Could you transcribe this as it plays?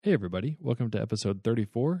Hey everybody, welcome to episode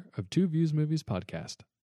 34 of Two Views Movies Podcast.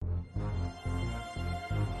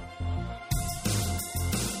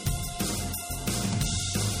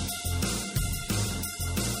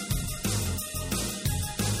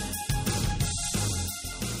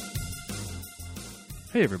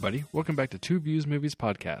 Hey everybody, welcome back to Two Views Movies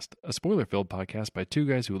Podcast, a spoiler-filled podcast by two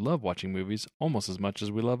guys who love watching movies almost as much as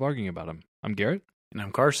we love arguing about them. I'm Garrett. And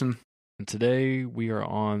I'm Carson. And today we are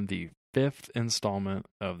on the fifth installment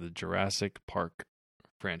of the Jurassic Park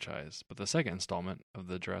franchise, but the second installment of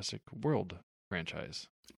the Jurassic World franchise.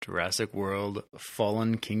 Jurassic World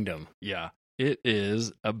Fallen Kingdom. Yeah, it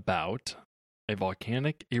is about a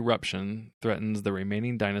volcanic eruption threatens the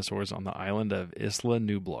remaining dinosaurs on the island of Isla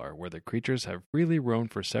Nublar, where the creatures have freely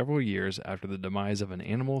roamed for several years after the demise of an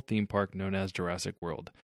animal theme park known as Jurassic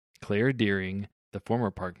World. Claire Deering, the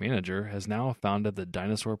former park manager, has now founded the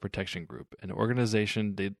Dinosaur Protection Group, an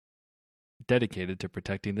organization dedicated to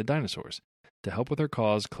protecting the dinosaurs. To help with her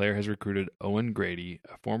cause, Claire has recruited Owen Grady,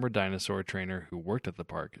 a former dinosaur trainer who worked at the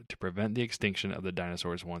park, to prevent the extinction of the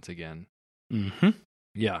dinosaurs once again. Mm-hmm.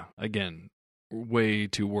 Yeah, again, way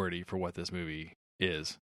too wordy for what this movie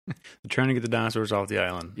is. They're trying to get the dinosaurs off the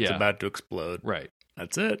island. Yeah. It's about to explode. Right.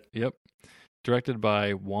 That's it. Yep. Directed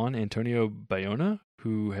by Juan Antonio Bayona,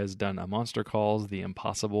 who has done A Monster Calls, The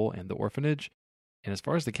Impossible, and The Orphanage. And as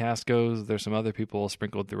far as the cast goes, there's some other people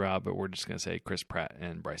sprinkled throughout, but we're just going to say Chris Pratt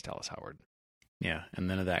and Bryce Dallas Howard. Yeah, and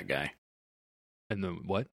then of that guy. And the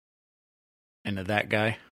what? And of that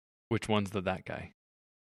guy. Which one's that guy?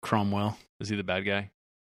 Cromwell. Is he the bad guy?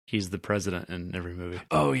 He's the president in every movie.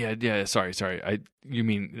 Oh yeah. Sorry. You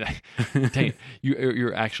mean, dang,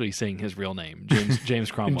 you're actually saying his real name,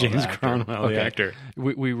 James Cromwell. James Cromwell, the actor.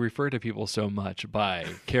 We refer to people so much by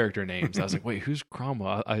character names. I was like, wait, who's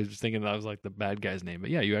Cromwell? I was thinking that was like the bad guy's name, but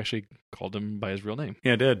yeah, you actually called him by his real name.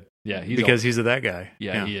 Yeah, I did. Yeah, he's that guy.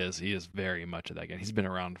 Yeah, he is. He is very much of that guy. He's been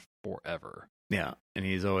around forever. Yeah, and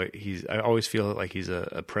I always feel like he's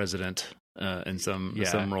a president in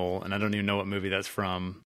some role, and I don't even know what movie that's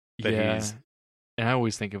from. But yeah, and I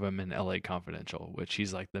always think of him in L.A. Confidential, which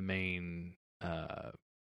he's like the main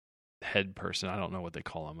head person. I don't know what they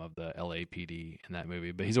call him of the LAPD in that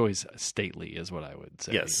movie, but he's always stately, is what I would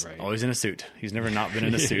say. Yes, right? Always in a suit. He's never not been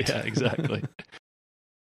in a suit. Yeah, exactly.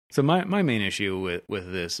 So my main issue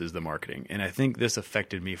with this is the marketing, and I think this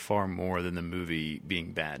affected me far more than the movie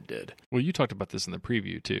being bad did. Well, you talked about this in the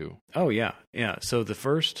preview too. Oh yeah. So the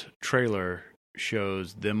first trailer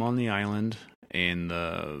shows them on the island and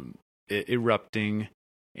it erupting,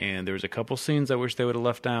 and there was a couple scenes I wish they would have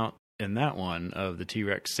left out in that one of the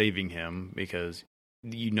T-Rex saving him, because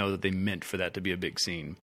you know that they meant for that to be a big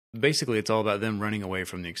scene. Basically, it's all about them running away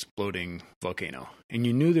from the exploding volcano, and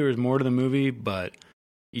you knew there was more to the movie, but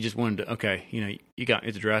you just wanted to,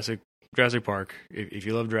 it's Jurassic Park. If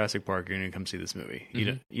you love Jurassic Park, you're going to come see this movie.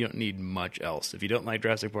 Mm-hmm. You don't need much else. If you don't like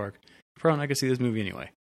Jurassic Park, you're probably not going to see this movie anyway.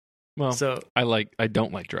 Well, so I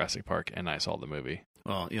don't like Jurassic Park, and I saw the movie.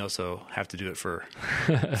 Well, you also have to do it for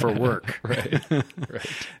work. Right.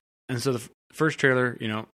 And so the first trailer,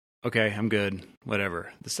 okay, I'm good,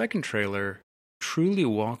 whatever. The second trailer truly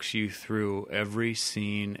walks you through every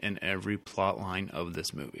scene and every plot line of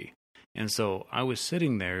this movie. And so I was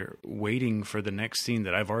sitting there waiting for the next scene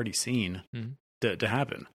that I've already seen to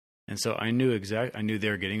happen. And so I knew they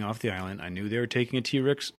were getting off the island. I knew they were taking a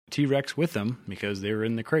T-Rex with them because they were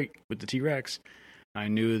in the crate with the T-Rex. I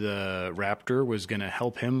knew the raptor was going to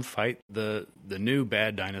help him fight the new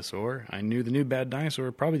bad dinosaur. I knew the new bad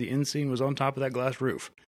dinosaur, probably the end scene, was on top of that glass roof.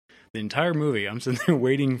 The entire movie, I'm sitting there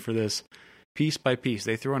waiting for this piece by piece.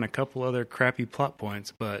 They throw in a couple other crappy plot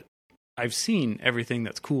points, but I've seen everything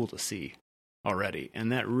that's cool to see already,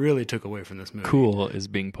 and that really took away from this movie. Cool is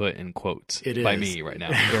being put in quotes by me right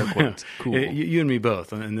now. Air quotes. Cool. You and me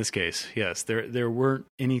both in this case. Yes, there wasn't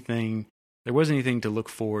anything to look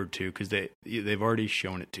forward to because they've already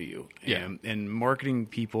shown it to you. Yeah. And marketing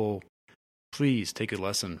people, please take a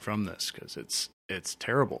lesson from this because it's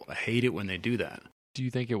terrible. I hate it when they do that. Do you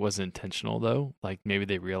think it was intentional, though? Like maybe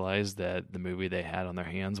they realized that the movie they had on their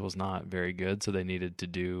hands was not very good, so they needed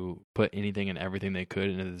to put anything and everything they could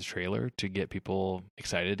into the trailer to get people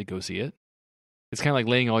excited to go see it? It's kind of like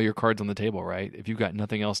laying all your cards on the table, right? If you've got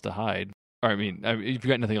nothing else to hide, if you've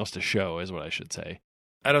got nothing else to show, is what I should say.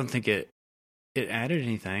 I don't think it added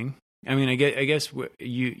anything. I mean, I guess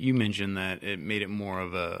you mentioned that it made it more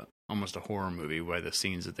of almost a horror movie by the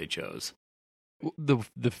scenes that they chose.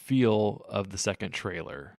 The feel of the second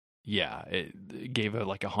trailer, yeah, it gave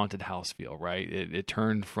a haunted house feel, right? It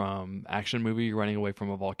turned from action movie running away from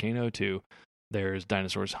a volcano to there's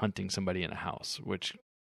dinosaurs hunting somebody in a house, which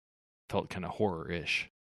felt kind of horror-ish.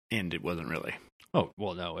 And it wasn't really. Oh,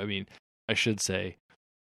 well, no. I mean, I should say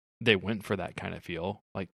they went for that kind of feel,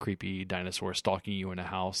 like creepy dinosaur stalking you in a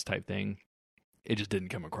house type thing. It just didn't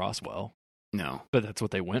come across well. No. But that's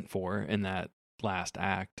what they went for in that last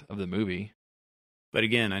act of the movie. But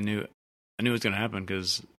again, I knew it was going to happen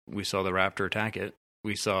because we saw the raptor attack it.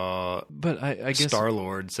 We saw But I guess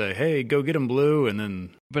Star-Lord say, "Hey, go get him, Blue," and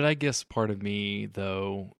then. But I guess part of me,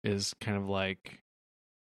 though, is kind of like,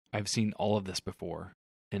 I've seen all of this before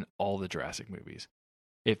in all the Jurassic movies.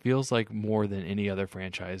 It feels like more than any other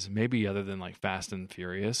franchise, maybe other than like Fast and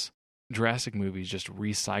Furious, Jurassic movies just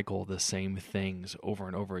recycle the same things over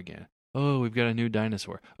and over again. Oh, we've got a new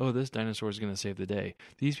dinosaur. Oh, this dinosaur is going to save the day.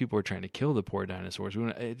 These people are trying to kill the poor dinosaurs.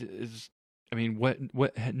 I mean,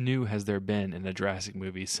 what new has there been in a Jurassic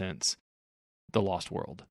movie since The Lost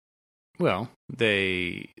World? Well,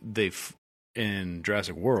 they've in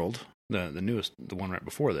Jurassic World, the newest, the one right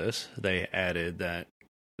before this, they added that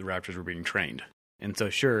the raptors were being trained, and so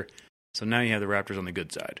now you have the raptors on the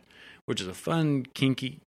good side, which is a fun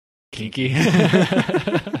kinky,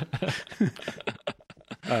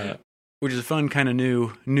 which is a fun kind of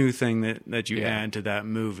new thing that you add to that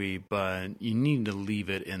movie, but you need to leave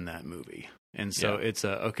it in that movie. And so it's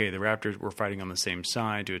okay, the raptors were fighting on the same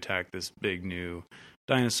side to attack this big new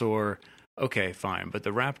dinosaur. Okay, fine. But the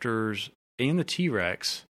raptors and the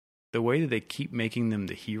T-Rex, the way that they keep making them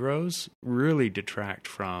the heroes really detract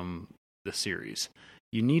from the series.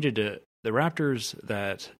 You needed the raptors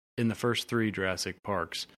that in the first 3 Jurassic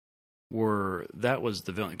Parks that was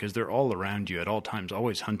the villain, because they're all around you at all times,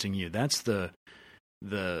 always hunting you. That's the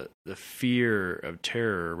fear of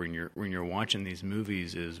terror when you're watching these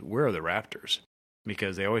movies is, where are the raptors?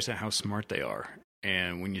 Because they always say how smart they are,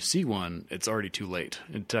 and when you see one, it's already too late.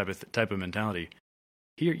 Type of mentality.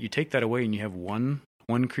 Here, you take that away, and you have one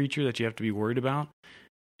creature that you have to be worried about.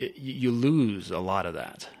 You lose a lot of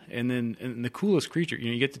that. And then the coolest creature,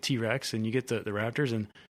 you get the T-Rex and you get the raptors, and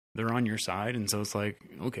they're on your side, and so it's like,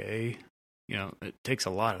 okay, it takes a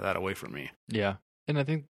lot of that away from me. Yeah, and I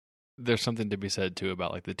think there's something to be said too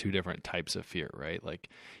about like the 2 different types of fear, right? Like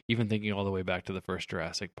even thinking all the way back to the first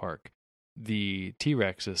Jurassic Park, the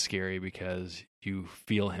T-Rex is scary because you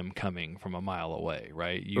feel him coming from a mile away,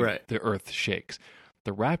 right? Right. The earth shakes.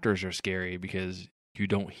 The raptors are scary because you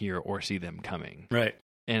don't hear or see them coming. Right.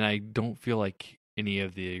 And I don't feel like any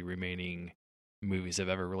of the remaining movies have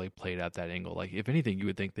ever really played out that angle. Like if anything, you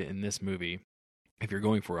would think that in this movie, if you're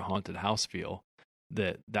going for a haunted house feel,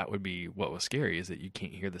 that would be what was scary, is that you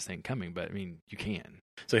can't hear this thing coming, but I mean, you can.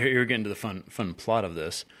 So here you're getting to the fun plot of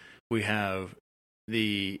this. We have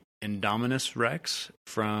the Indominus Rex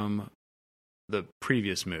from the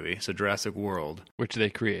previous movie, so Jurassic World. Which they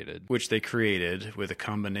created with a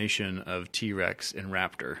combination of T-Rex and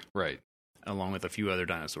Raptor. Right. Along with a few other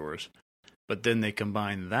dinosaurs. But then they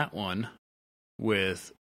combine that one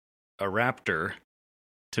with a raptor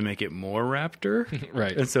to make it more raptor.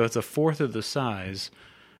 Right. And so it's a fourth of the size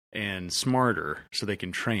and smarter, so they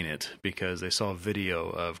can train it, because they saw a video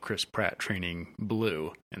of Chris Pratt training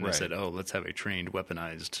Blue, and they said, oh, let's have a trained,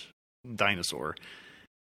 weaponized dinosaur.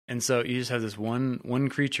 And so you just have this one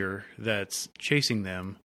creature that's chasing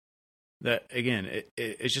them that, again,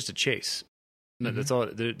 it's just a chase. Mm-hmm. That's all.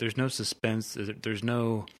 There's no suspense. There's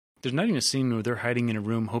not even a scene where they're hiding in a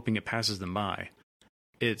room hoping it passes them by.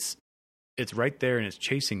 It's right there, and it's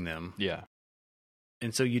chasing them. Yeah.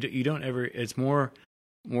 And so you don't ever. It's more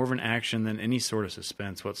of an action than any sort of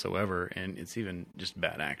suspense whatsoever, and it's even just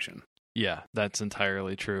bad action. Yeah, that's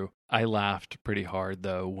entirely true. I laughed pretty hard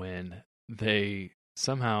though when they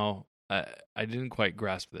somehow. I didn't quite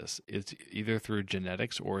grasp this. It's either through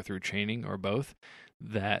genetics or through training or both,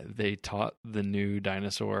 that they taught the new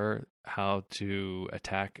dinosaur how to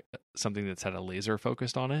attack something that's had a laser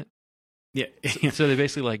focused on it. Yeah. So they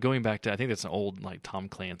basically, like, going back to, I think that's an old like Tom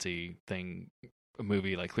Clancy thing, a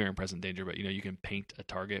movie like Clear and Present Danger, but you can paint a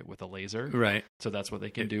target with a laser. Right. So that's what they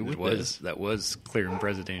can do with this. That was Clear and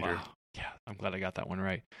Present Danger. Wow. Yeah, I'm glad I got that one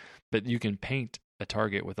right. But you can paint a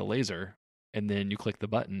target with a laser, and then you click the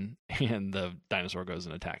button, and the dinosaur goes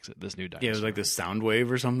and attacks it. This new dinosaur. Yeah, it was like this sound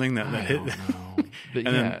wave or something that hit. But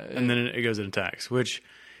and then it goes and attacks, which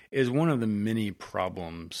is one of the many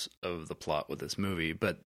problems of the plot with this movie.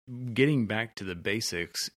 But getting back to the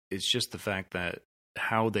basics, it's just the fact that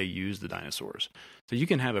how they use the dinosaurs. So you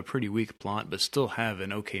can have a pretty weak plot, but still have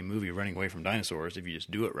an okay movie running away from dinosaurs if you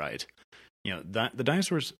just do it right. The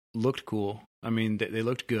dinosaurs looked cool. I mean, they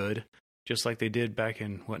looked good. Just like they did back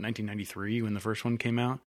in, 1993 when the first one came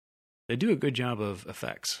out. They do a good job of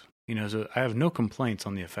effects. So I have no complaints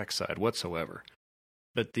on the effects side whatsoever.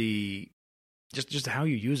 But just how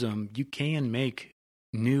you use them, you can make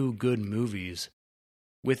new good movies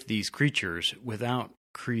with these creatures without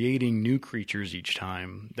creating new creatures each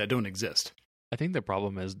time that don't exist. I think the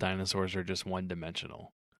problem is dinosaurs are just one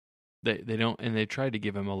dimensional. They don't, and they tried to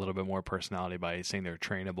give them a little bit more personality by saying they're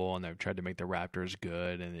trainable, and they've tried to make the raptors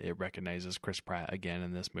good, and it recognizes Chris Pratt again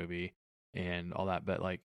in this movie and all that. But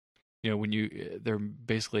like, they're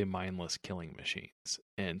basically mindless killing machines,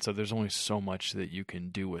 and so there's only so much that you can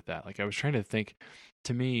do with that. Like, I was trying to think.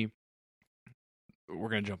 To me, we're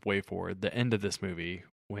gonna jump way forward. The end of this movie,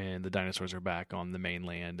 when the dinosaurs are back on the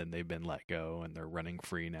mainland and they've been let go and they're running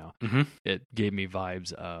free now, it gave me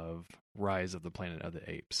vibes of Rise of the Planet of the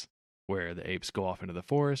Apes, where the apes go off into the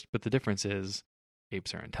forest, but the difference is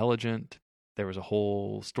apes are intelligent. There was a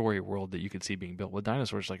whole story world that you could see being built with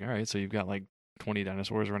dinosaurs. Like, all right, so you've got like 20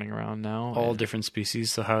 dinosaurs running around now. All different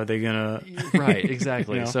species, so how are they going to... Right,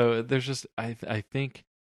 exactly. So there's just, I think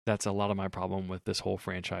that's a lot of my problem with this whole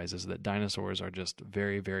franchise, is that dinosaurs are just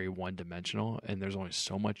very, very one-dimensional, and there's only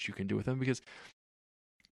so much you can do with them, because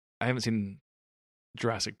I haven't seen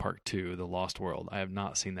Jurassic Park 2, The Lost World. I have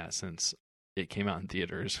not seen that since it came out in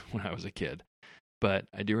theaters when I was a kid. But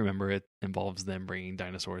I do remember it involves them bringing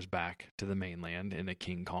dinosaurs back to the mainland in a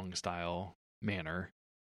King Kong style manner.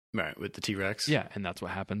 Right, with the T-Rex. Yeah, and that's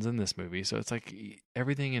what happens in this movie. So it's like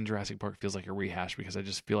everything in Jurassic Park feels like a rehash, because I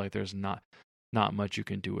just feel like there's not much you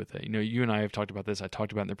can do with it. You and I have talked about this. I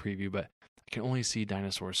talked about it in the preview, but I can only see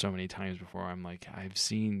dinosaurs so many times before I'm like, I've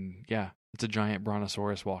seen, it's a giant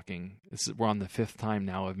brontosaurus walking. We're on the 5th time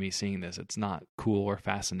now of me seeing this. It's not cool or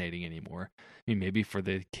fascinating anymore. I mean, maybe for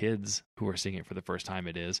the kids who are seeing it for the first time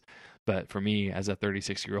it is. But for me, as a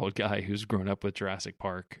 36-year-old guy who's grown up with Jurassic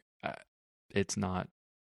Park, it's not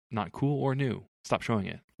cool or new. Stop showing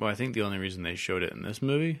it. Well, I think the only reason they showed it in this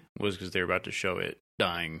movie was because they were about to show it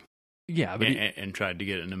dying. Yeah, but and tried to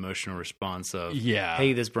get an emotional response of,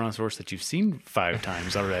 hey, this brontosaurus that you've seen 5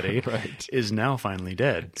 times already right. is now finally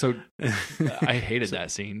dead. So I hated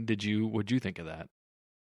that scene. What'd you think of that?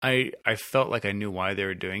 I felt like I knew why they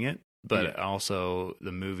were doing it, but also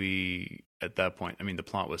the movie at that point, I mean, the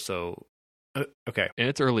plot was so okay. And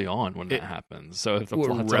it's early on when that happens. So if the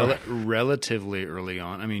plot's relatively early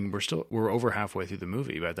on, I mean, we're over halfway through the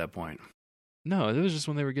movie by that point. No, it was just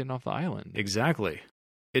when they were getting off the island. Exactly.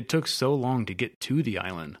 It took so long to get to the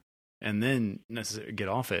island and then necessarily get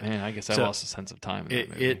off it. Man, I guess I lost a sense of time in that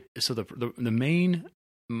movie. So the main,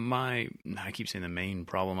 I keep saying the main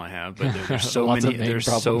problem I have, but there's so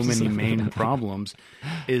many main problems,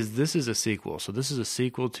 is this is a sequel. So this is a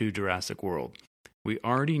sequel to Jurassic World. We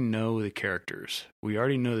already know the characters. We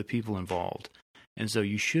already know the people involved. And so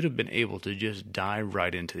you should have been able to just dive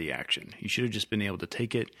right into the action. You should have just been able to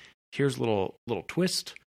take it. Here's a little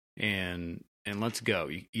twist, and let's go.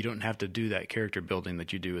 You don't have to do that character building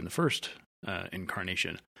that you do in the first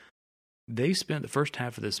incarnation. They spent the first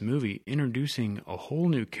half of this movie introducing a whole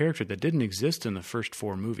new character that didn't exist in the first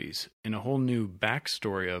 4 movies, and a whole new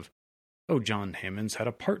backstory of, John Hammond's had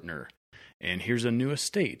a partner, and here's a new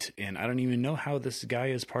estate, and I don't even know how this guy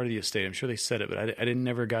is part of the estate. I'm sure they said it, but I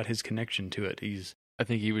never got his connection to it. I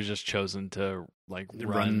think he was just chosen to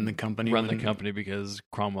run the company because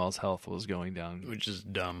Cromwell's health was going down, which is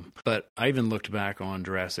dumb. But I even looked back on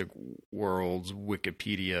Jurassic World's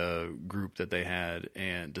Wikipedia group that they had,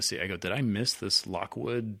 and to see, I go, did I miss this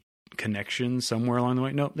Lockwood connection somewhere along the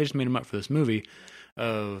way? No, they just made him up for this movie.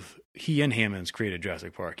 Of he and Hammond's created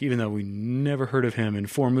Jurassic Park, even though we never heard of him in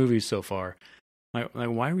 4 movies so far. Like,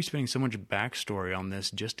 why are we spending so much backstory on this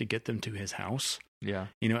just to get them to his house? Yeah,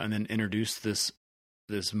 and then introduce this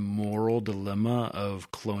moral dilemma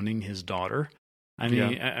of cloning his daughter. I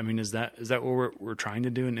mean, is that what we're trying to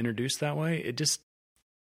do and introduce that way?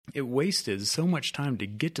 It wasted so much time to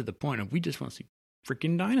get to the point of we just want to see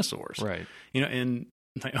freaking dinosaurs, right? And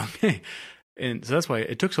like, okay, and so that's why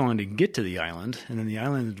it took so long to get to the island, and then the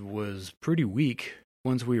island was pretty weak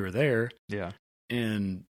once we were there. Yeah,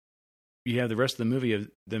 and you have the rest of the movie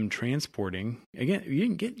of them transporting. Again, you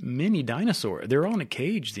didn't get many dinosaurs. They're all in a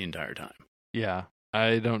cage the entire time. Yeah.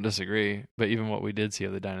 I don't disagree, but even what we did see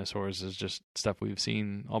of the dinosaurs is just stuff we've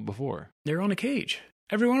seen all before. They're on a cage.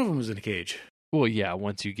 Every one of them was in a cage. Well, yeah,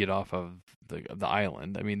 once you get off of the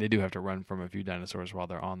island. I mean, they do have to run from a few dinosaurs while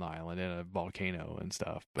they're on the island in a volcano and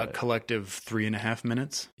stuff. But a collective 3.5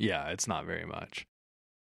 minutes? Yeah, it's not very much.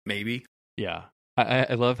 Maybe. Yeah.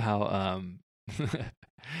 I love how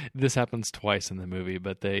this happens twice in the movie,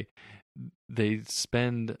 but they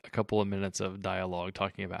spend a couple of minutes of dialogue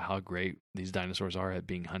talking about how great these dinosaurs are at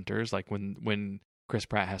being hunters. Like when Chris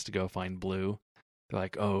Pratt has to go find Blue, they're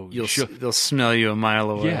like, "Oh, they'll smell you a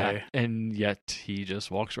mile away." Yeah, and yet he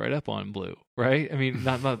just walks right up on Blue, right? I mean,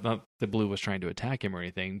 not that Blue was trying to attack him or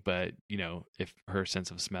anything, but if her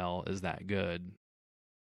sense of smell is that good,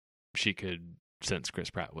 she could sense Chris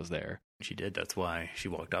Pratt was there. She did. That's why she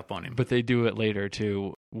walked up on him. But they do it later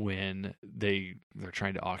too when they're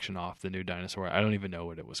trying to auction off the new dinosaur. I don't even know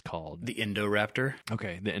what it was called. The Indoraptor.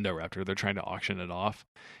 Okay, the Indoraptor. They're trying to auction it off,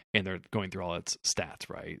 and they're going through all its stats,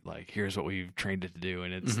 right? Like, here's what we've trained it to do,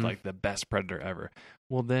 and it's like the best predator ever.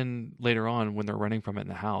 Well, then later on, when they're running from it in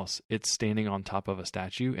the house, it's standing on top of a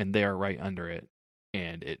statue, and they are right under it,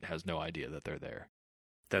 and it has no idea that they're there.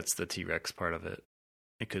 That's the T-Rex part of it.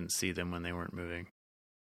 It couldn't see them when they weren't moving.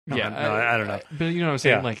 No, Yeah, I don't know. But you know what I'm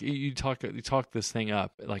saying? Yeah. Like you talk this thing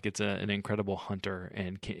up like it's an incredible hunter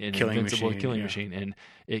and an Killing invincible machine, killing yeah. machine, and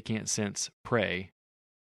it can't sense prey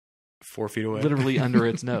 4 feet away. literally under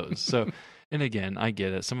its nose. So, and again, I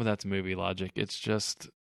get it. Some of that's movie logic. It's just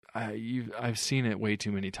I've seen it way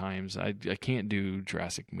too many times. I can't do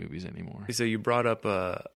Jurassic movies anymore. So you brought up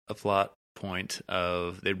a plot point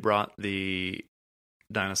of they brought the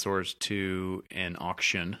dinosaurs to an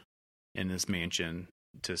auction in this mansion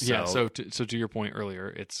to sell. Yeah. So to your point earlier,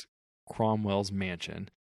 it's Cromwell's mansion.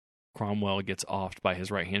 Cromwell gets offed by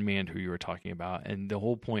his right-hand man who you were talking about. And the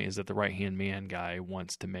whole point is that the right-hand man guy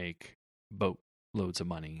wants to make boatloads of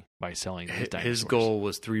money by selling these dinosaurs. His goal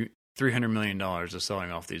was $300 million of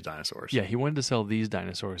selling off these dinosaurs. Yeah, he wanted to sell these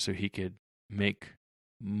dinosaurs so he could make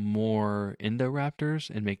more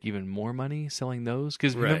Indoraptors and make even more money selling those.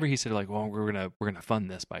 Because remember he said, like, well, we're gonna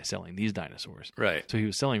fund this by selling these dinosaurs. Right. So he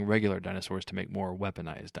was selling regular dinosaurs to make more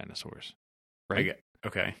weaponized dinosaurs. Right?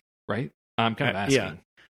 Okay. Right? I'm kind of asking.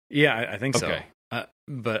 Yeah, I think so. Okay.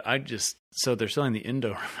 But so they're selling the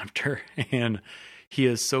Indoraptor, and he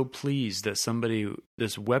is so pleased that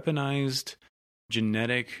this weaponized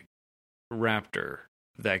genetic raptor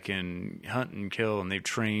that can hunt and kill, and they've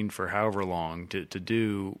trained for however long to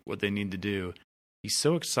do what they need to do. He's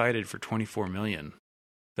so excited for $24 million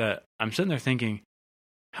that I'm sitting there thinking,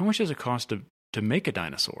 how much does it cost to make a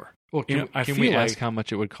dinosaur? Well, can I we feel ask like- how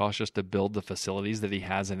much it would cost just to build the facilities that he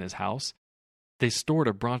has in his house? They stored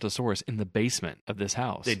a Brontosaurus in the basement of this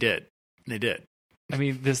house. They did. I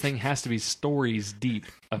mean, this thing has to be stories deep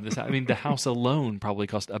of this. I mean, the house alone probably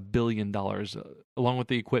cost $1 billion, along with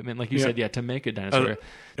the equipment. Like you said, to make a dinosaur.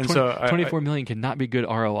 And so $24 million cannot be good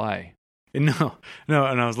ROI. No.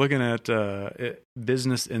 And I was looking at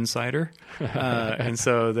Business Insider, and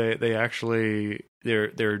so they actually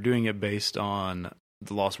they're doing it based on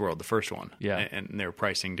The Lost World, the first one. Yeah, and they're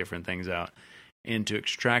pricing different things out, and to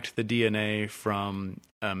extract the DNA from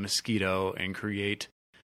a mosquito and create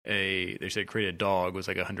create a dog was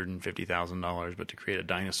like $150,000, but to create a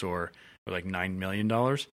dinosaur was like $9 million.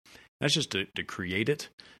 That's just to create it,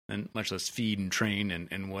 and much less feed and train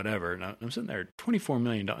and whatever. And I'm sitting there, $24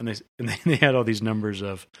 million, and they had all these numbers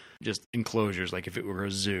of just enclosures, like if it were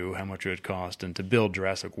a zoo, how much it would cost, and to build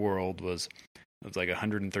Jurassic World was like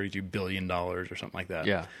 $132 billion or something like that.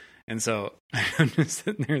 Yeah. And so I'm just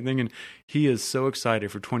sitting there thinking, he is so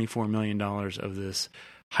excited for $24 million of this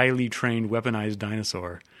highly trained, weaponized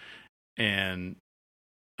dinosaur. And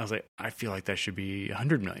I was like, I feel like that should be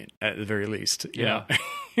 $100 million at the very least. You know?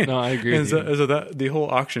 No, I agree. And so that the whole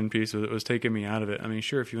auction piece was taking me out of it. I mean,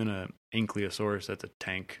 sure, if you want an Ankylosaurus, that's a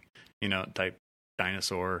tank, type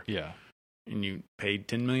dinosaur. Yeah. And you paid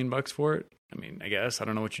 $10 million for it. I mean, I guess I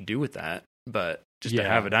don't know what you do with that, but just to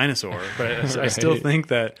have a dinosaur. But I still think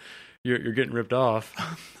that you're getting ripped off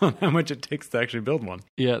on how much it takes to actually build one.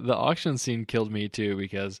 Yeah, the auction scene killed me too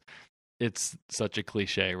because it's such a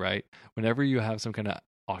cliche, right? Whenever you have some kind of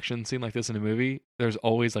auction scene like this in a movie, there's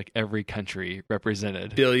always like every country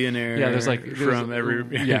represented. Billionaire. Yeah, there's from every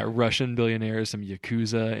Russian billionaires, some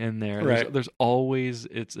Yakuza in there. Right. There's always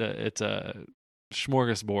it's a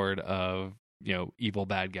smorgasbord of evil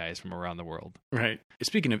bad guys from around the world. Right.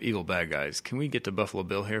 Speaking of evil bad guys, can we get to Buffalo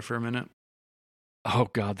Bill here for a minute? Oh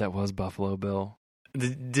God, that was Buffalo Bill.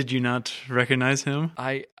 Did you not recognize him?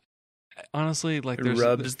 I honestly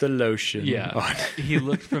rubs the lotion. Yeah, he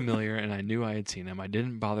looked familiar, and I knew I had seen him. I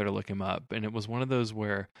didn't bother to look him up, and it was one of those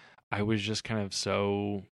where I was just kind of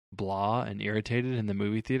so blah and irritated in the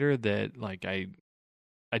movie theater that like I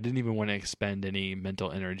didn't even want to expend any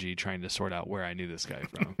mental energy trying to sort out where I knew this guy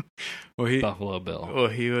from. Buffalo Bill. Well,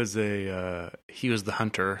 he was the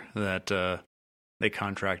hunter that they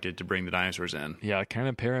contracted to bring the dinosaurs in. Yeah, kind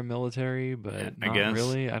of paramilitary, but not guess.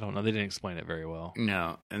 really. I don't know. They didn't explain it very well.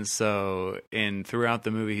 No, and so throughout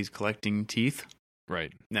the movie, he's collecting teeth.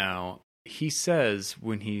 Right. Now he says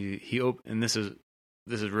when he and this is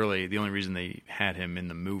really the only reason they had him in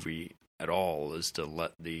the movie at all is to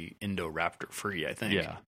let the Indoraptor free, I think.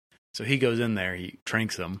 Yeah. So he goes in there, he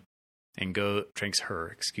tranks him, tranks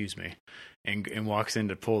her, and walks in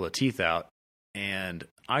to pull the teeth out. And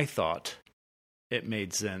I thought it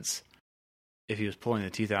made sense if he was pulling the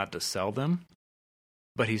teeth out to sell them,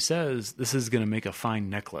 but he says this is going to make a fine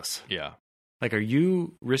necklace. Yeah. Like, are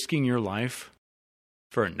you risking your life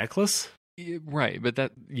for a necklace? Right,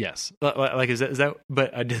 but yes. Like, is that,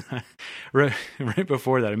 but I did, right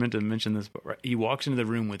before that, I meant to mention this, but he walks into the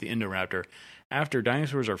room with the Indoraptor after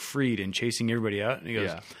dinosaurs are freed and chasing everybody out, and he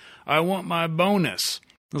goes, I want my bonus.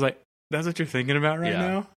 I was like, that's what you're thinking about right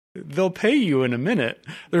now? They'll pay you in a minute.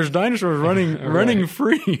 There's dinosaurs running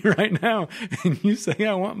free right now, and you say,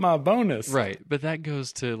 I want my bonus. Right, but that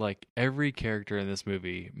goes to, like, every character in this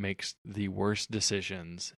movie makes the worst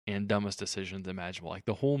decisions and dumbest decisions imaginable. Like,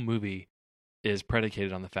 the whole movie is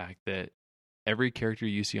predicated on the fact that every character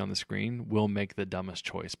you see on the screen will make the dumbest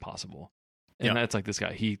choice possible. And that's like this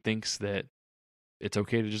guy. He thinks that it's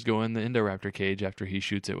okay to just go in the Indoraptor cage after he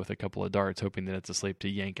shoots it with a couple of darts, hoping that it's asleep to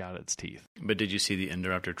yank out its teeth. But did you see the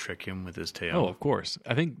Indoraptor trick him with his tail? Oh, of course.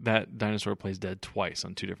 I think that dinosaur plays dead twice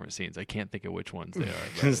on 2 different scenes. I can't think of which ones they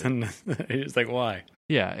are. It's like, why?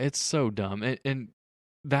 Yeah, it's so dumb. And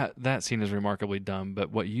that scene is remarkably dumb,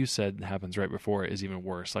 but what you said happens right before it is even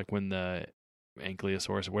worse. Like when the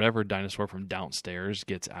Ankylosaurus or whatever dinosaur from downstairs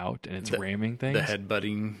gets out and it's ramming things. The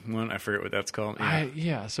headbutting one, I forget what that's called.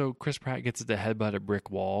 Yeah. So Chris Pratt gets it to headbutt a brick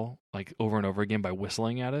wall like over and over again by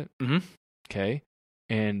whistling at it. Mm-hmm. Okay.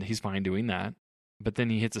 And he's fine doing that. But then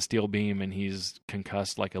he hits a steel beam and he's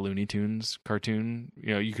concussed like a Looney Tunes cartoon.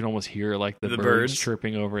 You know, you can almost hear like the birds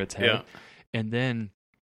chirping over its head. Yeah. And then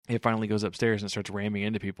it finally goes upstairs and starts ramming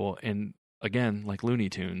into people. And again, like Looney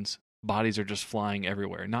Tunes, bodies are just flying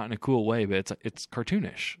everywhere. Not in a cool way, but it's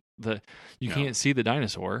cartoonish. You can't see the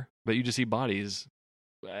dinosaur, but you just see bodies.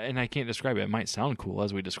 And I can't describe it. It might sound cool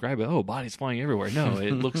as we describe it. Oh, bodies flying everywhere. No,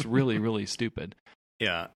 it looks really, really stupid.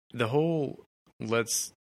 Yeah. The whole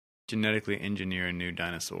let's genetically engineer a new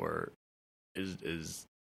dinosaur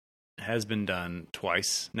has been done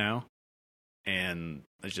twice now, and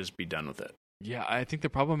let's just be done with it. Yeah, I think the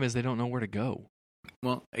problem is they don't know where to go.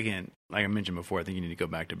 Well, again, like I mentioned before, I think you need to go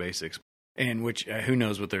back to basics. And which, who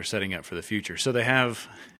knows what they're setting up for the future. So they have,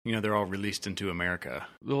 they're all released into America.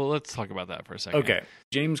 Well, let's talk about that for a second. Okay.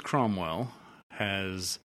 James Cromwell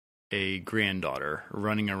has a granddaughter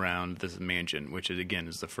running around this mansion, which is, again,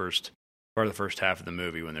 is the first part of the first half of the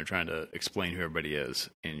movie when they're trying to explain who everybody is.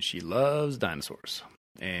 And she loves dinosaurs.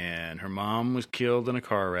 And her mom was killed in a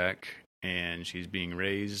car wreck, and she's being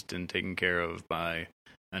raised and taken care of by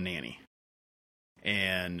a nanny.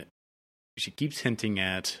 And she keeps hinting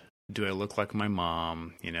at, do I look like my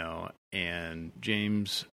mom? And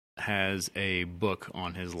James has a book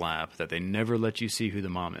on his lap that they never let you see who the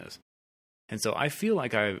mom is. And so I feel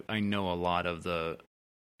like I know a lot of the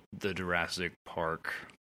Jurassic Park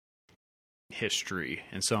history.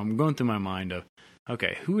 And so I'm going through my mind of,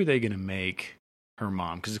 okay, who are they going to make her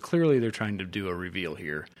mom? Because clearly they're trying to do a reveal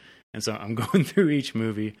here. And so I'm going through each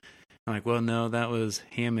movie. I'm like, well, no, that was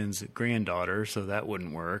Hammond's granddaughter, so that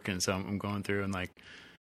wouldn't work. And so I'm going through and like,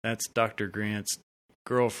 that's Dr. Grant's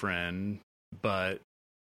girlfriend, but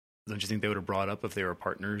don't you think they would have brought up if they were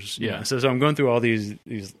partners? Yeah. So I'm going through all these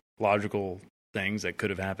logical things that could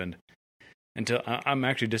have happened until I'm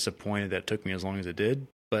actually disappointed that it took me as long as it did.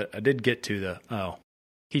 But I did get to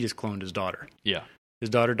he just cloned his daughter. Yeah. His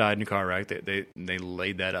daughter died in a car wreck. They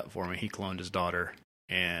laid that up for me. He cloned his daughter,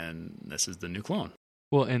 and this is the new clone.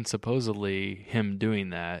 Well, and supposedly him doing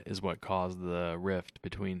that is what caused the rift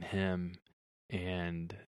between him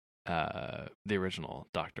and the original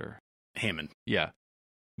Dr. Hammond. Yeah.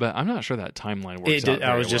 But I'm not sure that timeline works out very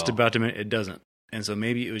I was just well. about to mention, it doesn't. And so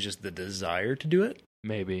maybe it was just the desire to do it.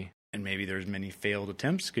 Maybe. And maybe there's many failed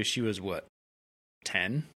attempts, because she was,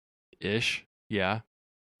 10? Ish. Yeah.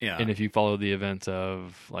 Yeah. And if you follow the events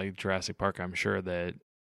of like Jurassic Park, I'm sure that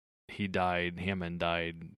Hammond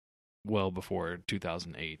died well before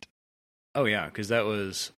 2008. Oh, yeah,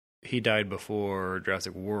 because he died before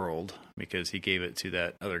Jurassic World because he gave it to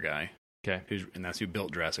that other guy. Okay. And that's who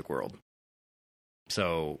built Jurassic World.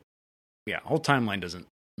 So, yeah, whole timeline doesn't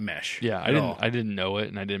mesh. Yeah, I didn't know it,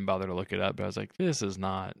 and I didn't bother to look it up, but I was like, this is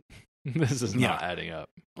not adding up.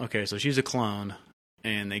 Okay, so she's a clone,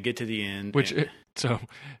 and they get to the end. So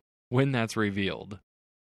when that's revealed,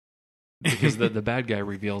 because the bad guy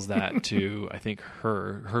reveals that to, I think,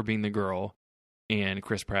 her being the girl, and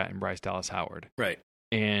Chris Pratt and Bryce Dallas Howard. Right.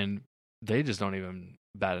 And they just don't even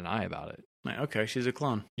bat an eye about it. Like, okay, she's a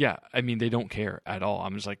clone. Yeah, I mean, they don't care at all.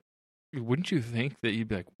 I'm just like, wouldn't you think that you'd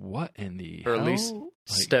be like, what in the Or hell? at least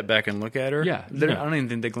step back and look at her? Yeah. I don't even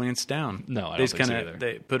think they glanced down. No, I don't think so either.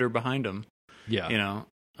 They put her behind them. Yeah.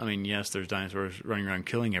 I mean, yes, there's dinosaurs running around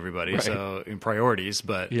killing everybody, right. So in priorities,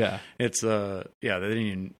 but yeah, it's, they didn't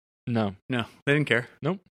even... No, they didn't care.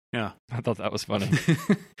 Nope. Yeah. I thought that was funny.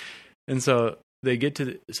 And so they get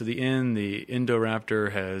to the end. The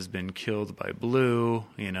Indoraptor has been killed by Blue,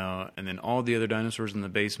 and then all the other dinosaurs in the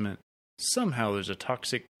basement. Somehow there's a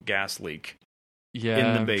toxic gas leak. Yeah,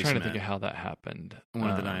 in the I'm basement. trying to think of how that happened. One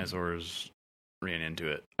of the dinosaurs ran into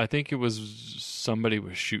it. I think it was somebody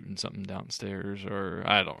was shooting something downstairs, or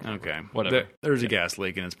I don't remember. Okay, Whatever. There's a gas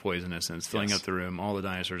leak and it's poisonous and it's filling Yes. up the room. All the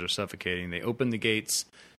dinosaurs are suffocating. They open the gates,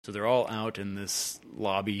 so they're all out in this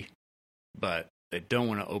lobby, but they don't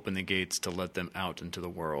want to open the gates to let them out into the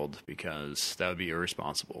world because that would be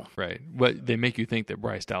irresponsible. Right. But they make you think that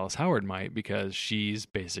Bryce Dallas Howard might, because she's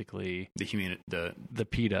basically The the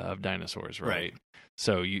PETA of dinosaurs, right? Right.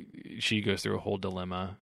 So she goes through a whole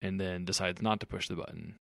dilemma and then decides not to push the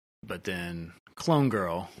button. But then Clone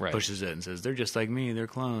Girl Right. pushes it and says, they're just like me, they're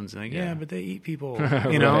clones. And like, Yeah. yeah, but they eat people,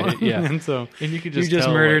 Right, yeah. And so And you could you just just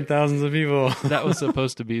tell, murdered like, thousands of people. that was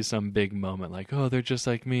supposed to be some big moment, like, oh, they're just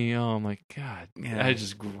like me. Oh, I'm like, God, Yeah. I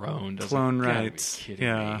just groaned. I was Clone like, "Gotta be rights. kidding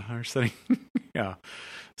Yeah. me." Are setting, yeah.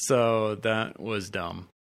 So that was dumb.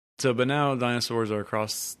 So, but now dinosaurs are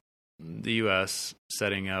across the U.S.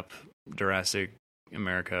 setting up Jurassic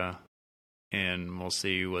America, and we'll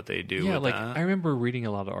see what they do Yeah, with like that. I remember reading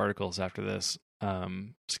a lot of articles after this,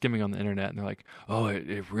 skimming on the internet, and they're like, "Oh,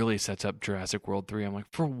 it really sets up Jurassic World 3." I'm like,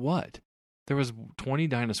 "For what?" There was 20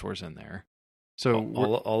 dinosaurs in there, so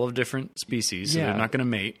all of different species, so Yeah. they're not going to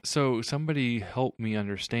mate. so somebody help me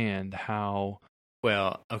understand how.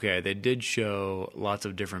 Well, okay, they did show lots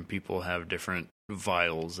of different people have different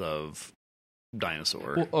vials of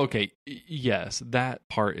dinosaur. Well, okay, yes, that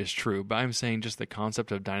part is true, but I'm saying just the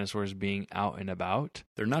concept of dinosaurs being out and about,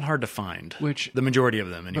 They're not hard to find. which The majority of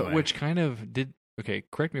them, anyway. But which kind of did. Okay,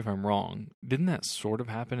 correct me if I'm wrong. Didn't that sort of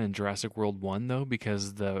happen in Jurassic World 1, though?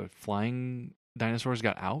 Because the flying dinosaurs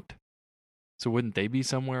got out? So wouldn't they be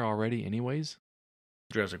somewhere already, anyways?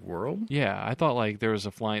 Jurassic World? Yeah, I thought like there was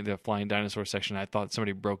the flying dinosaur section. I thought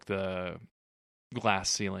somebody broke the glass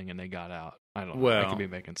ceiling and they got out. I don't know. I Well, could be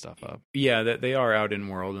making stuff up. Yeah, they are out in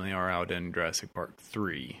World and they are out in Jurassic Park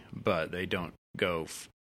 3, but they don't go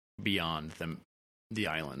beyond the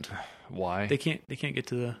island. Why? They can't get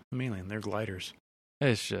to the mainland. They're gliders.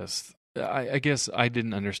 It's just, I guess I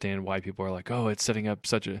didn't understand why people are like, oh, it's setting up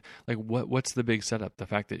such a, like, what's the big setup? The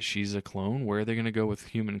fact that she's a clone? Where are they going to go with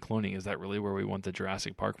human cloning? Is that really where we want the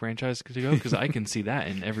Jurassic Park franchise to go? Because I can see that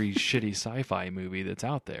in every shitty sci-fi movie that's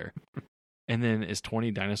out there. And then is 20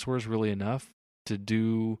 dinosaurs really enough to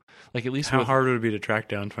do, like, at least How with, hard would it be to track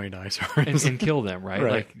down 20 dinosaurs? and kill them, right?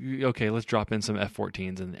 Right. Like, okay, let's drop in some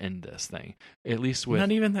F-14s and end this thing. At least with,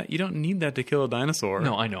 Not even that. You don't need that to kill a dinosaur.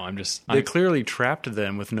 no, I know, They clearly trapped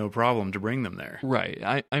them with no problem to bring them there.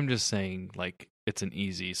 right. I'm just saying, like, it's an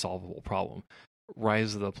easy solvable problem.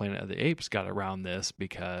 Rise of the Planet of the Apes got around this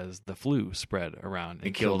because the flu spread around and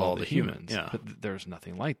It killed all the the humans. yeah. But there's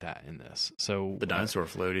nothing like that in this. So The dinosaur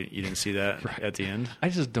flu, you didn't see that Right. at the end? I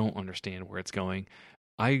just don't understand where it's going.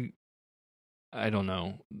 I don't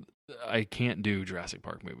know. I can't do Jurassic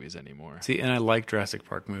Park movies anymore. See, and I like Jurassic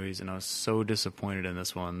Park movies, and I was so disappointed in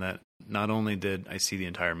this one that not only did I see the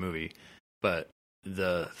entire movie, but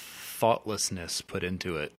the thoughtlessness put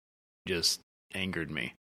into it just angered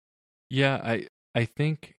me. Yeah, I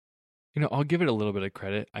think, I'll give it a little bit of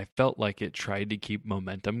credit. I felt like it tried to keep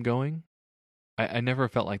momentum going. I never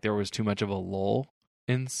felt like there was too much of a lull.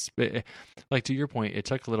 Like, to your point, it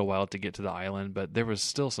took a little while to get to the island, but there was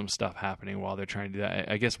still some stuff happening while they're trying to do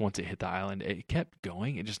that. I guess once it hit the island, it kept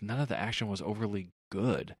going. It just, none of the action was overly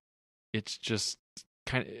good. It's just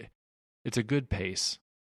it's a good pace.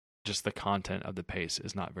 Just the content of the pace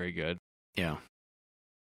is not very good. Yeah.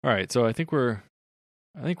 All right, so I think we're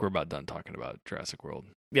about done talking about Jurassic World.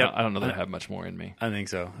 Yeah. I don't know that I have much more in me. I think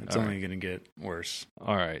so. It's All only going to get worse.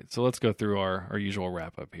 All right, so let's go through our usual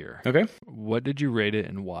wrap up here. Okay. What did you rate it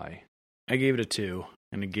and why? I gave it a 2.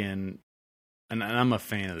 And again, and I'm a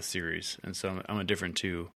fan of the series, and so I'm a different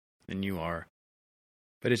 2 than you are.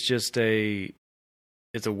 But it's just it's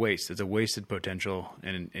a waste. It's a wasted potential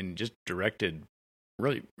and just directed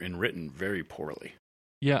really and written very poorly.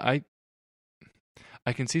 Yeah,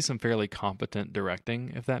 I can see some fairly competent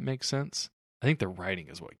directing, if that makes sense. I think the writing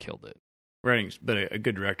is what killed it. Writing, but a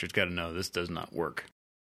good director's got to know this does not work.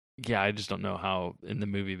 Yeah, I just don't know how, in the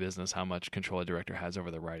movie business, how much control a director has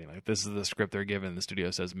over the writing. Like, this is the script they're given, the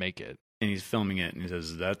studio says, make it. And he's filming it, and he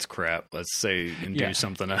says, that's crap. Let's say and Yeah. do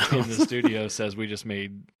something else. And the studio says, we just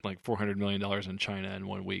made like $400 million in China in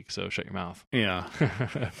 1 week, so shut your mouth. Yeah.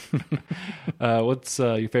 What's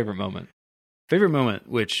your favorite moment? Favorite moment,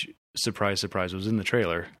 which, surprise, surprise, was in the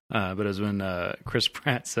trailer, but it was when Chris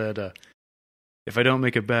Pratt said, if I don't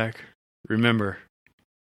make it back, remember,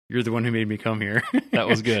 you're the one who made me come here. That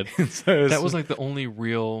was good. So That was like the only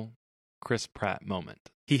real Chris Pratt moment?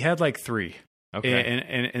 He had like 3. Okay.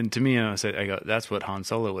 And to me, I go, that's what Han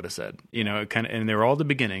Solo would have said. And they were all at the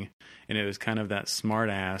beginning, and it was kind of that smart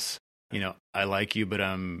ass. I like you, but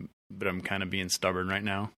I'm kind of being stubborn right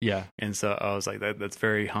now. Yeah. And so I was like, that's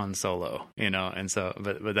very Han Solo. And so,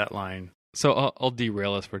 but that line. So I'll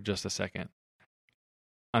derail us for just a second.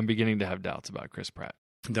 I'm beginning to have doubts about Chris Pratt.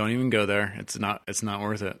 Don't even go there. It's not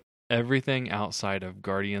worth it. Everything outside of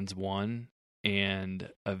Guardians 1 and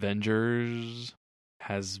Avengers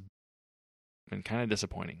has been kind of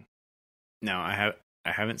disappointing. Now, I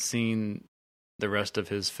haven't seen the rest of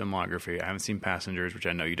his filmography. I haven't seen Passengers, which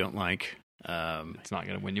I know you don't like. It's not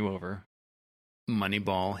going to win you over.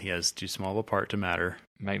 Moneyball, he has too small of a part to matter.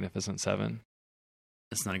 Magnificent Seven.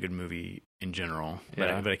 It's not a good movie in general,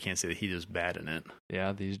 Yeah. but I can't say that he was bad in it.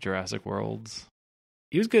 Yeah, these Jurassic Worlds.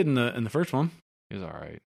 He was good in the first one. He was all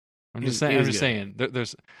right. I'm He just was saying.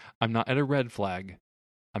 There's. I'm not at a red flag.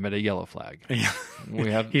 I'm at a yellow flag. Yeah.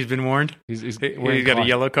 We have. He's been warned. He's got a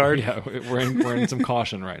yellow card. Yeah, we're in some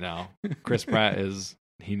caution right now. Chris Pratt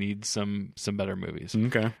he needs some better movies.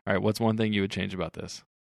 Okay. All right, what's one thing you would change about this?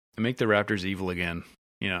 Make the Raptors evil again.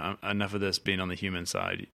 Enough of this being on the human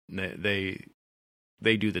side. They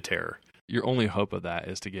do the terror. Your only hope of that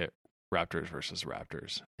is to get Raptors versus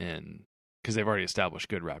Raptors, and because they've already established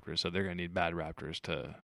good Raptors, so they're going to need bad Raptors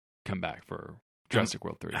to come back for Jurassic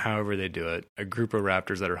World 3. However they do it, a group of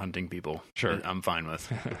raptors that are hunting people. Sure. I'm fine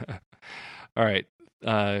with. All right.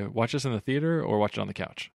 Watch this in the theater or watch it on the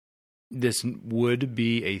couch? This would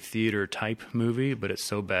be a theater type movie, but it's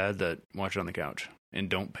so bad that watch it on the couch and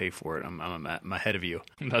don't pay for it. I'm ahead of you.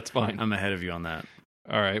 That's fine. I'm ahead of you on that.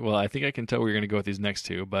 All right. Well, I think I can tell where you're going to go with these next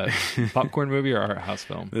two, but popcorn movie or art house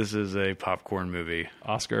film? This is a popcorn movie.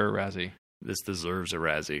 Oscar or Razzie? This deserves a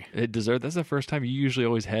Razzie. It deserves. That's the first time you usually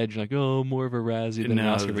always hedge. You're like, oh, more of a Razzie than an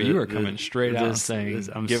Oscar. But you are coming straight out and saying,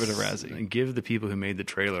 give it a Razzie. Give the people who made the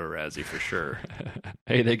trailer a Razzie for sure.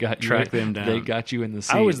 Hey, they got Track them down. They got you in the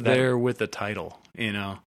seat. I was there with the title.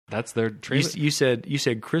 That's their trailer. You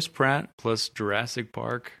said Chris Pratt plus Jurassic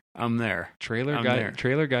Park. I'm there.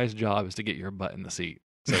 Trailer guy's job is to get your butt in the seat.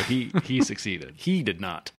 So he succeeded. He did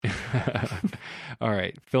not. All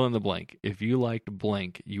right, fill in the blank. If you liked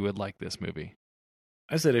blank, you would like this movie.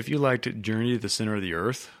 I said if you liked Journey to the Center of the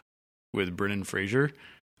Earth with Brendan Fraser,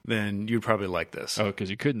 then you'd probably like this. Oh,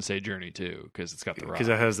 because you couldn't say Journey too, because it's got The Rock. Because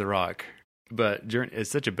it has The Rock. But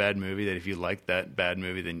it's such a bad movie that if you like that bad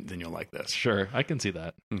movie, then you'll like this. Sure, I can see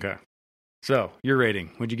that. Okay. So, your rating.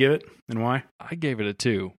 What'd you give it and why? I gave it a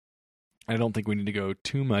 2. I don't think we need to go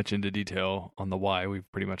too much into detail on the why. We've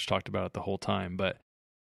pretty much talked about it the whole time, but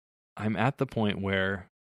I'm at the point where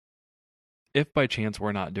if by chance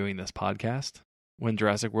we're not doing this podcast when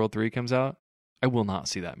Jurassic World 3 comes out, I will not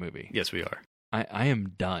see that movie. Yes, we are. I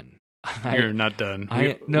am done. You're not done.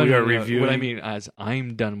 No, reviewing. What I mean is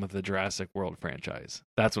I'm done with the Jurassic World franchise.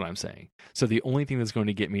 That's what I'm saying. So the only thing that's going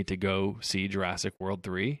to get me to go see Jurassic World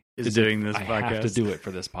 3 is doing this I podcast. I have to do it for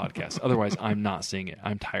this podcast. Otherwise, I'm not seeing it.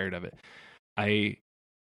 I'm tired of it. I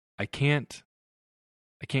can't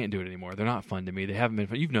do it anymore. They're not fun to me. They haven't been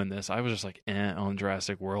fun. You've known this. I was just like on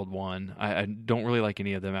Jurassic World 1. I don't really like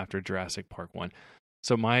any of them after Jurassic Park 1.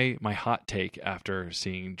 So my hot take after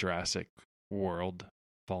seeing Jurassic World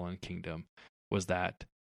Fallen Kingdom was that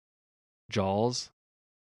Jaws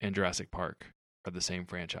and Jurassic Park are the same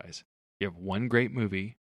franchise. You have one great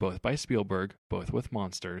movie, both by Spielberg, both with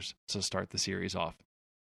monsters, to start the series off.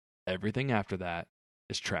 Everything after that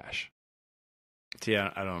is trash.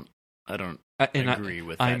 Yeah, I don't agree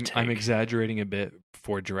with that take. I'm exaggerating a bit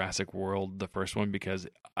for Jurassic World, the first one, because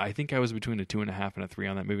I think I was between a 2.5 and a 3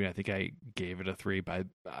 on that movie. I think I gave it a 3, but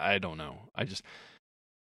I don't know.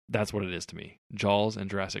 That's what it is to me. Jaws and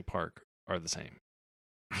Jurassic Park are the same.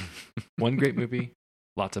 One great movie,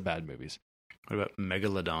 lots of bad movies. What about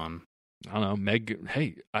Megalodon? I don't know. Meg,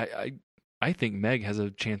 hey, I think Meg has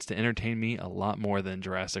a chance to entertain me a lot more than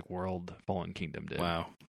Jurassic World Fallen Kingdom did. Wow.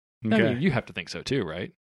 Okay. I mean, you have to think so too,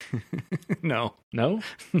 right? No. No?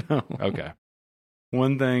 No. Okay.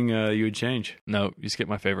 One thing you would change? No, you skipped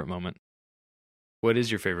my favorite moment. What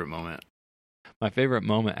is your favorite moment? My favorite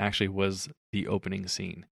moment actually was the opening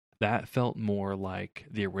scene. That felt more like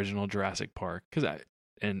the original Jurassic Park.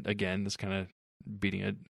 And again, this kind of beating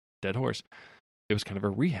a dead horse. It was kind of a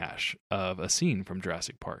rehash of a scene from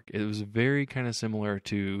Jurassic Park. It was very kind of similar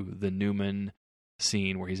to the Newman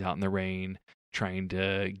scene where he's out in the rain trying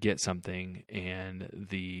to get something and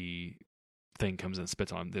the thing comes and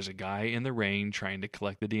spits on him. There's a guy in the rain trying to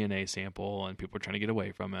collect the DNA sample and people are trying to get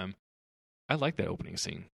away from him. I like that opening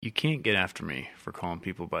scene. You can't get after me for calling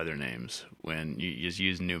people by their names when you just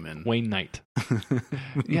use Newman. Wayne Knight.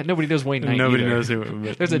 Yeah, nobody knows Wayne Knight. Nobody either. knows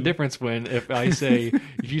who. There's a difference when if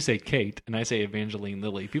you say Kate and I say Evangeline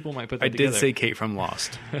Lilly, people might put that together. I did say Kate from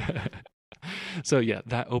Lost. So yeah,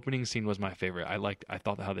 that opening scene was my favorite. I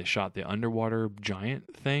thought how they shot the underwater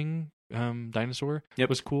giant thing, dinosaur. Yep.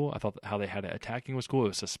 Was cool. I thought how they had it attacking was cool. It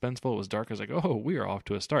was suspenseful. It was dark. I was like, oh, we are off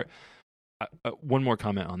to a start. One more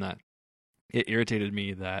comment on that. It irritated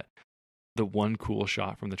me that the one cool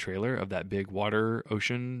shot from the trailer of that big water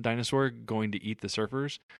ocean dinosaur going to eat the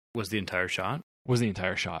surfers was the entire shot.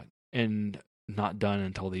 And not done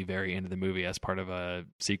until the very end of the movie as part of a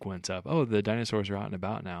sequence of, the dinosaurs are out and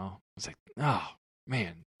about now. It's like, oh,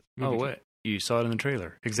 man. Oh, what? You saw it in the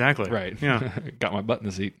trailer. Exactly. Right. Yeah. Got my butt in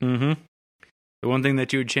the seat. Mm-hmm. The one thing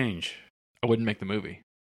that you would change. I wouldn't make the movie.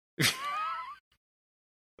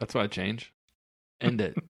 That's what I'd change. End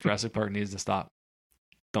it. Jurassic Park needs to stop.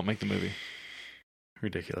 Don't make the movie.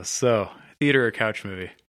 Ridiculous. So, theater or couch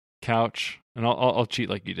movie? Couch. And I'll cheat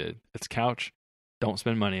like you did. It's couch. Don't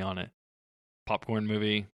spend money on it. Popcorn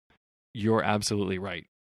movie. You're absolutely right.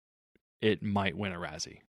 It might win a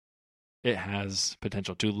Razzie. It has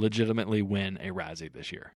potential to legitimately win a Razzie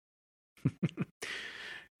this year.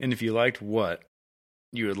 And if you liked what,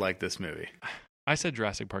 you would like this movie. I said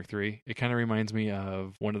Jurassic Park 3. It kind of reminds me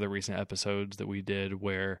of one of the recent episodes that we did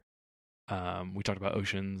where we talked about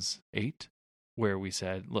Ocean's 8, where we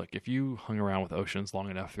said, look, if you hung around with Oceans long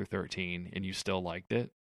enough through 13 and you still liked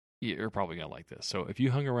it, you're probably going to like this. So if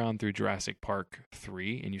you hung around through Jurassic Park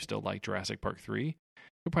 3 and you still like Jurassic Park 3,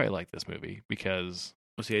 you'll probably like this movie because...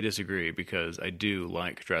 Well, see, I disagree because I do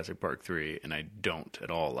like Jurassic Park 3 and I don't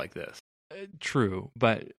at all like this. True,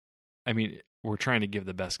 but I mean, we're trying to give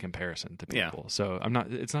the best comparison to people. Yeah. So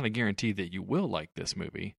it's not a guarantee that you will like this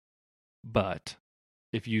movie, but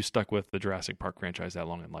if you stuck with the Jurassic Park franchise that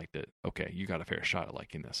long and liked it, okay, you got a fair shot at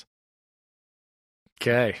liking this.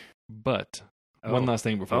 Okay. But one last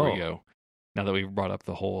thing before we go, now that we've brought up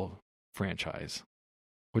the whole franchise,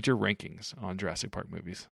 what's your rankings on Jurassic Park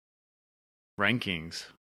movies? Rankings.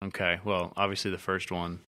 Okay. Well, obviously the first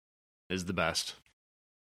one is the best.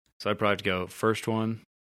 So I'd probably have to go first one,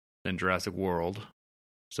 then Jurassic World.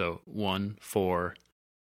 So 1, 4,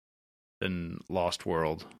 then Lost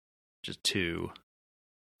World, just 2,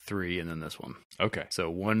 3, and then this one. Okay.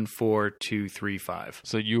 So 1, 4, 2, 3, 5.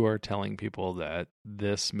 So you are telling people that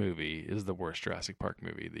this movie is the worst Jurassic Park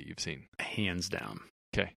movie that you've seen? Hands down.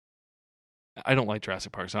 Okay. I don't like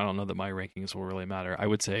Jurassic Park, so I don't know that my rankings will really matter. I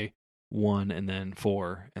would say 1 and then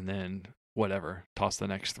 4 and then whatever. Toss the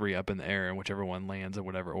next 3 up in the air and whichever one lands in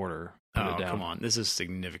whatever order. Put it down. Come on. This is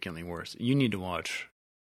significantly worse. You need to watch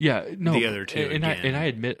the other two again. I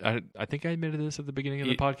admit, I think I admitted this at the beginning of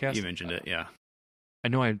the podcast. You mentioned it, yeah. I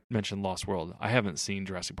know I mentioned Lost World. I haven't seen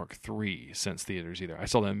Jurassic Park 3 since theaters either. I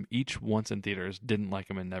saw them each once in theaters, didn't like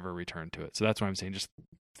them, and never returned to it. So that's why I'm saying just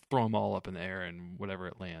throw them all up in the air and whatever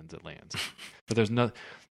it lands, it lands. But there's no...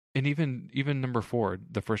 And even number 4,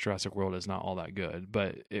 the first Jurassic World is not all that good,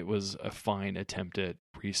 but it was a fine attempt at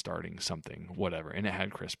restarting something, whatever. And it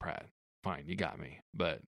had Chris Pratt. Fine, you got me.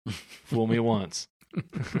 But fool me once.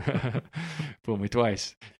 Fool me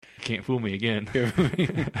twice. You can't fool me again.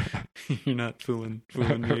 You're not fooling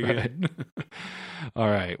me again. All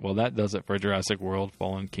right. Well, that does it for Jurassic World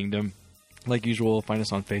Fallen Kingdom. Like usual, find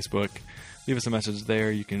us on Facebook. Leave us a message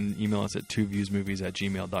there. You can email us at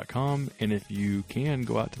twoviewsmovies@gmail.com. And if you can,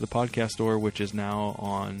 go out to the podcast store, which is now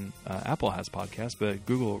on Apple has podcasts, but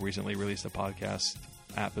Google recently released a podcast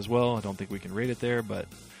app as well. I don't think we can rate it there, but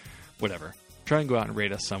whatever. Try and go out and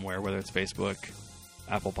rate us somewhere, whether it's Facebook,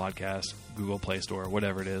 Apple Podcasts, Google Play Store,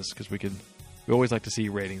 whatever it is, because we always like to see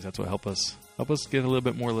ratings. That's what help us get a little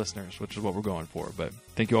bit more listeners, which is what we're going for. But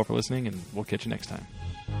thank you all for listening, and we'll catch you next time.